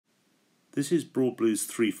This is Broadblue's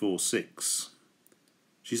 346.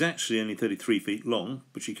 She's actually only 33 feet long,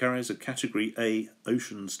 but she carries a Category A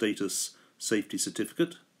Ocean Status Safety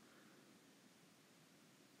Certificate.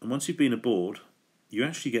 And once you've been aboard, you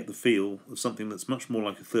actually get the feel of something that's much more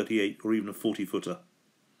like a 38 or even a 40-footer.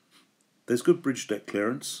 There's good bridge deck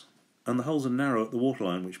clearance, and the hulls are narrow at the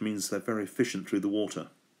waterline, which means they're very efficient through the water.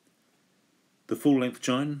 The full-length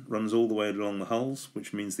chine runs all the way along the hulls,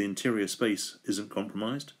 which means the interior space isn't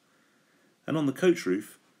compromised. And on the coach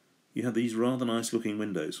roof, you have these rather nice looking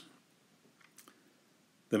windows.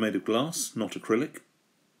 They're made of glass, not acrylic,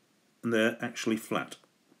 and they're actually flat.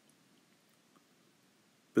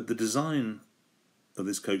 But the design of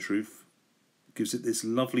this coach roof gives it this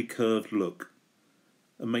lovely curved look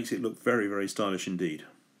and makes it look very, very stylish indeed.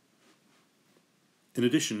 In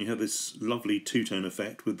addition, you have this lovely two-tone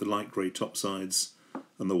effect with the light grey topsides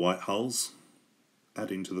and the white hulls,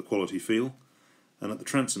 adding to the quality feel. And at the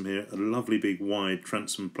transom here, a lovely big wide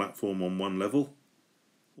transom platform on one level.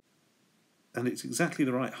 And it's exactly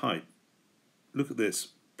the right height. Look at this,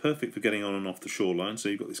 perfect for getting on and off the shoreline. So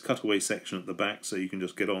you've got this cutaway section at the back, so you can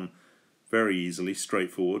just get on very easily,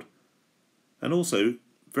 straightforward. And also,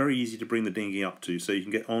 very easy to bring the dinghy up to, so you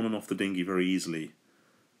can get on and off the dinghy very easily,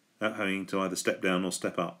 without having to either step down or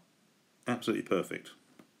step up. Absolutely perfect.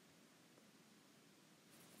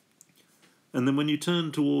 And then when you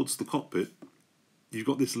turn towards the cockpit, you've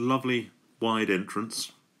got this lovely wide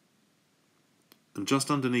entrance, and just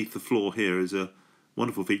underneath the floor here is a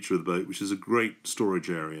wonderful feature of the boat, which is a great storage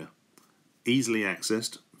area. Easily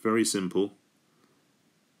accessed, very simple,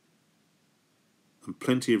 and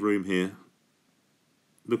plenty of room here.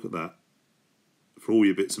 Look at that, for all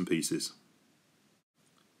your bits and pieces.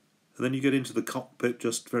 And then you get into the cockpit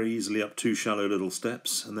just very easily up two shallow little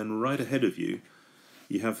steps, and then right ahead of you,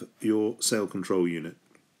 you have your sail control unit.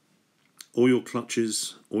 All your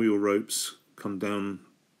clutches, all your ropes come down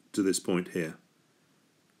to this point here.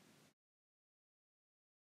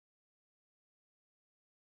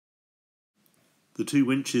 The two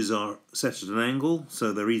winches are set at an angle,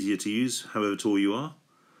 so they're easier to use however tall you are.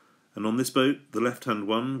 And on this boat, the left-hand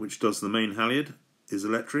one, which does the main halyard, is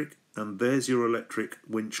electric, and there's your electric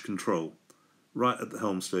winch control, right at the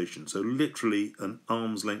helm station, so literally an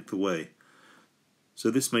arm's length away. So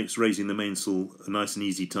this makes raising the mainsail a nice and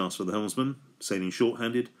easy task for the helmsman, sailing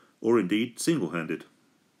short-handed, or indeed single-handed.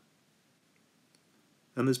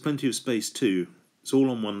 And there's plenty of space too. It's all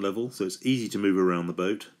on one level, so it's easy to move around the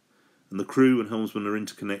boat, and the crew and helmsman are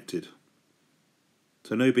interconnected.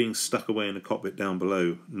 So no being stuck away in a cockpit down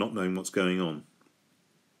below, not knowing what's going on.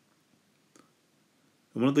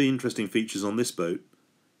 And one of the interesting features on this boat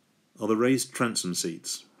are the raised transom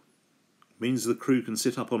seats. It means the crew can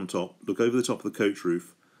sit up on top, look over the top of the coach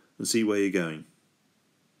roof and see where you're going.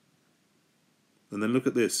 And then look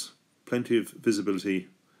at this, plenty of visibility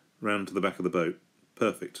round to the back of the boat.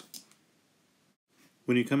 Perfect.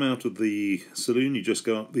 When you come out of the saloon, you just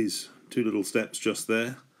go up these two little steps just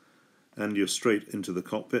there, and you're straight into the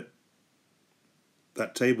cockpit.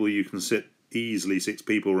 That table you can sit easily 6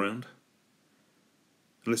 people round.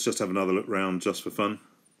 And let's just have another look round just for fun.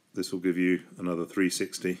 This will give you another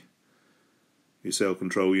 360. Your sail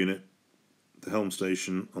control unit, the helm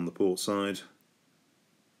station on the port side.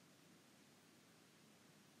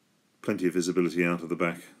 Plenty of visibility out of the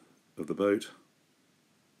back of the boat.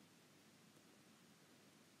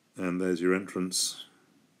 And there's your entrance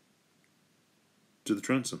to the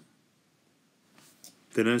transom.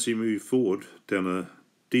 Then as you move forward down a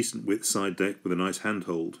decent width side deck with a nice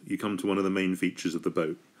handhold, you come to one of the main features of the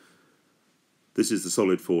boat. This is the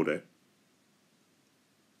solid foredeck.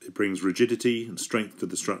 It brings rigidity and strength to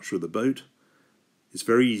the structure of the boat. It's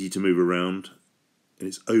very easy to move around, and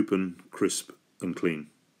it's open, crisp and clean.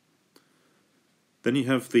 Then you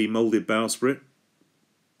have the moulded bowsprit,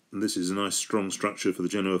 and this is a nice strong structure for the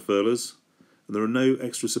Genoa furlers, and there are no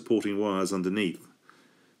extra supporting wires underneath,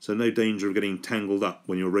 so no danger of getting tangled up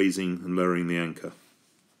when you're raising and lowering the anchor.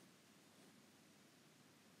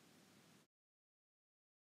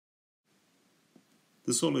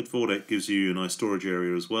 The solid foredeck gives you a nice storage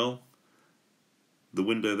area as well. The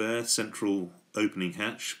window there, central opening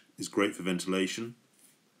hatch, is great for ventilation.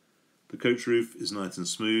 The coach roof is nice and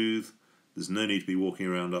smooth, there's no need to be walking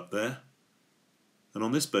around up there. And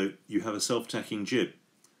on this boat you have a self-tacking jib,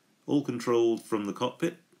 all controlled from the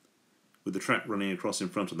cockpit, with the track running across in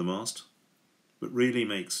front of the mast, but really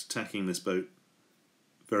makes tacking this boat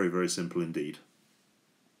very, very simple indeed.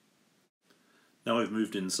 Now I've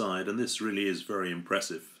moved inside, and this really is very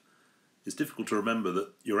impressive. It's difficult to remember that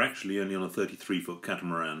you're actually only on a 33-foot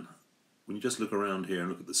catamaran. When you just look around here and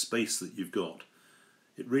look at the space that you've got,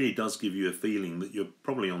 it really does give you a feeling that you're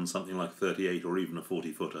probably on something like a 38 or even a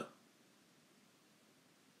 40-footer.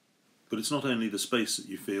 But it's not only the space that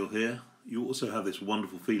you feel here, you also have this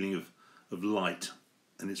wonderful feeling of light,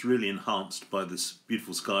 and it's really enhanced by this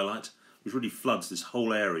beautiful skylight, which really floods this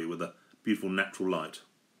whole area with a beautiful natural light.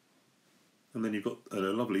 And then you've got a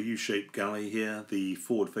lovely U-shaped galley here, the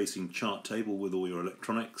forward-facing chart table with all your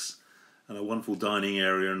electronics, and a wonderful dining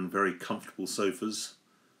area and very comfortable sofas.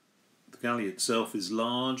 The galley itself is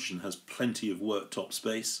large and has plenty of worktop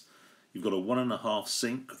space. You've got a 1.5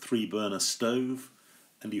 sink, 3-burner stove,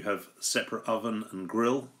 and you have a separate oven and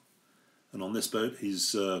grill. And on this boat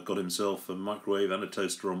he's got himself a microwave and a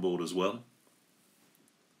toaster on board as well.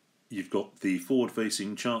 You've got the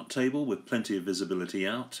forward-facing chart table with plenty of visibility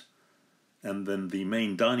out, and then the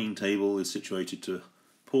main dining table is situated to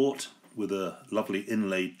port with a lovely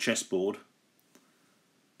inlaid chessboard.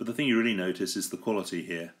 But the thing you really notice is the quality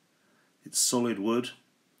here. It's solid wood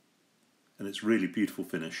and it's really beautiful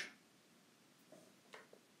finish.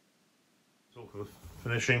 Talk of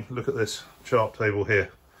finishing, look at this chart table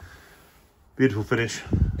here. Beautiful finish,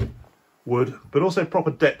 wood, but also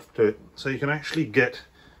proper depth to it, so you can actually get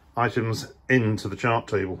items into the chart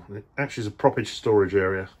table. It actually is a proper storage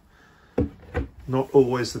area. Not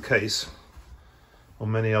always the case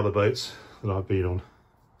on many other boats that I've been on.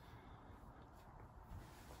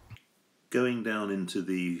 Going down into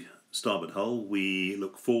the starboard hull, we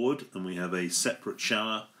look forward and we have a separate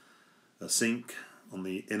shower, a sink on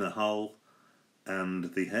the inner hull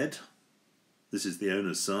and the head. This is the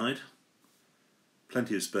owner's side.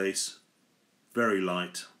 Plenty of space, very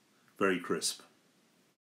light, very crisp.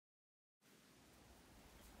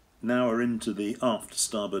 Now we're into the aft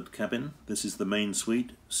starboard cabin. This is the main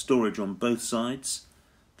suite, storage on both sides.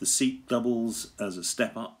 The seat doubles as a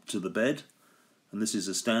step up to the bed, and this is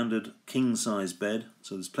a standard king size bed,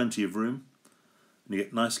 so there's plenty of room. And you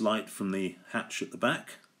get nice light from the hatch at the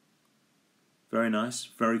back. Very nice,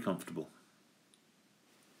 very comfortable.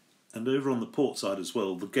 And over on the port side as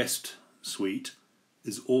well, the guest suite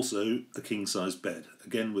is also a king size bed,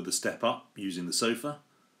 again with a step up using the sofa.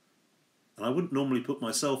 And I wouldn't normally put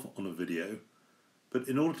myself on a video, but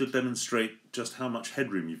in order to demonstrate just how much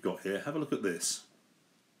headroom you've got here, have a look at this.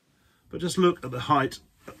 But just look at the height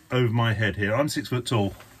over my head here. I'm 6 foot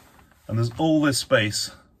tall, and there's all this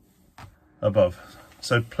space above.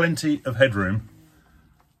 So plenty of headroom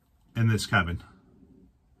in this cabin.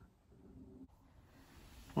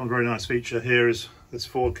 One very nice feature here is this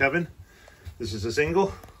forward cabin. This is a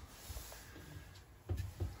single.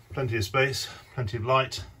 Plenty of space, plenty of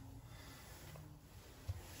light.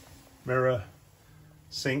 Mirror,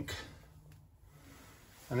 sink,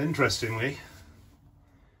 and interestingly,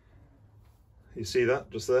 you see that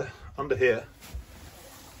just there, under here.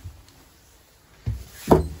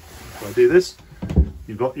 If I do this,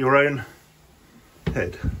 you've got your own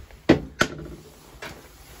head.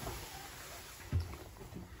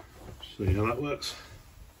 Show you how that works.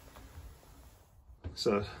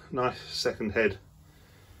 So, nice second head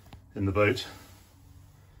in the boat.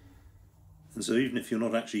 And so even if you're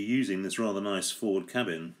not actually using this rather nice forward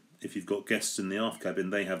cabin, if you've got guests in the aft cabin,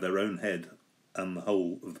 they have their own head and the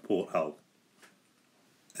whole of the port hull.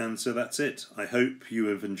 And so that's it. I hope you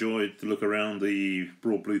have enjoyed the look around the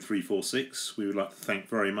Broadblue 346. We would like to thank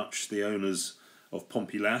very much the owners of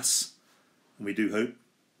Pompey Lass, and we do hope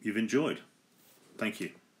you've enjoyed. Thank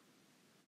you.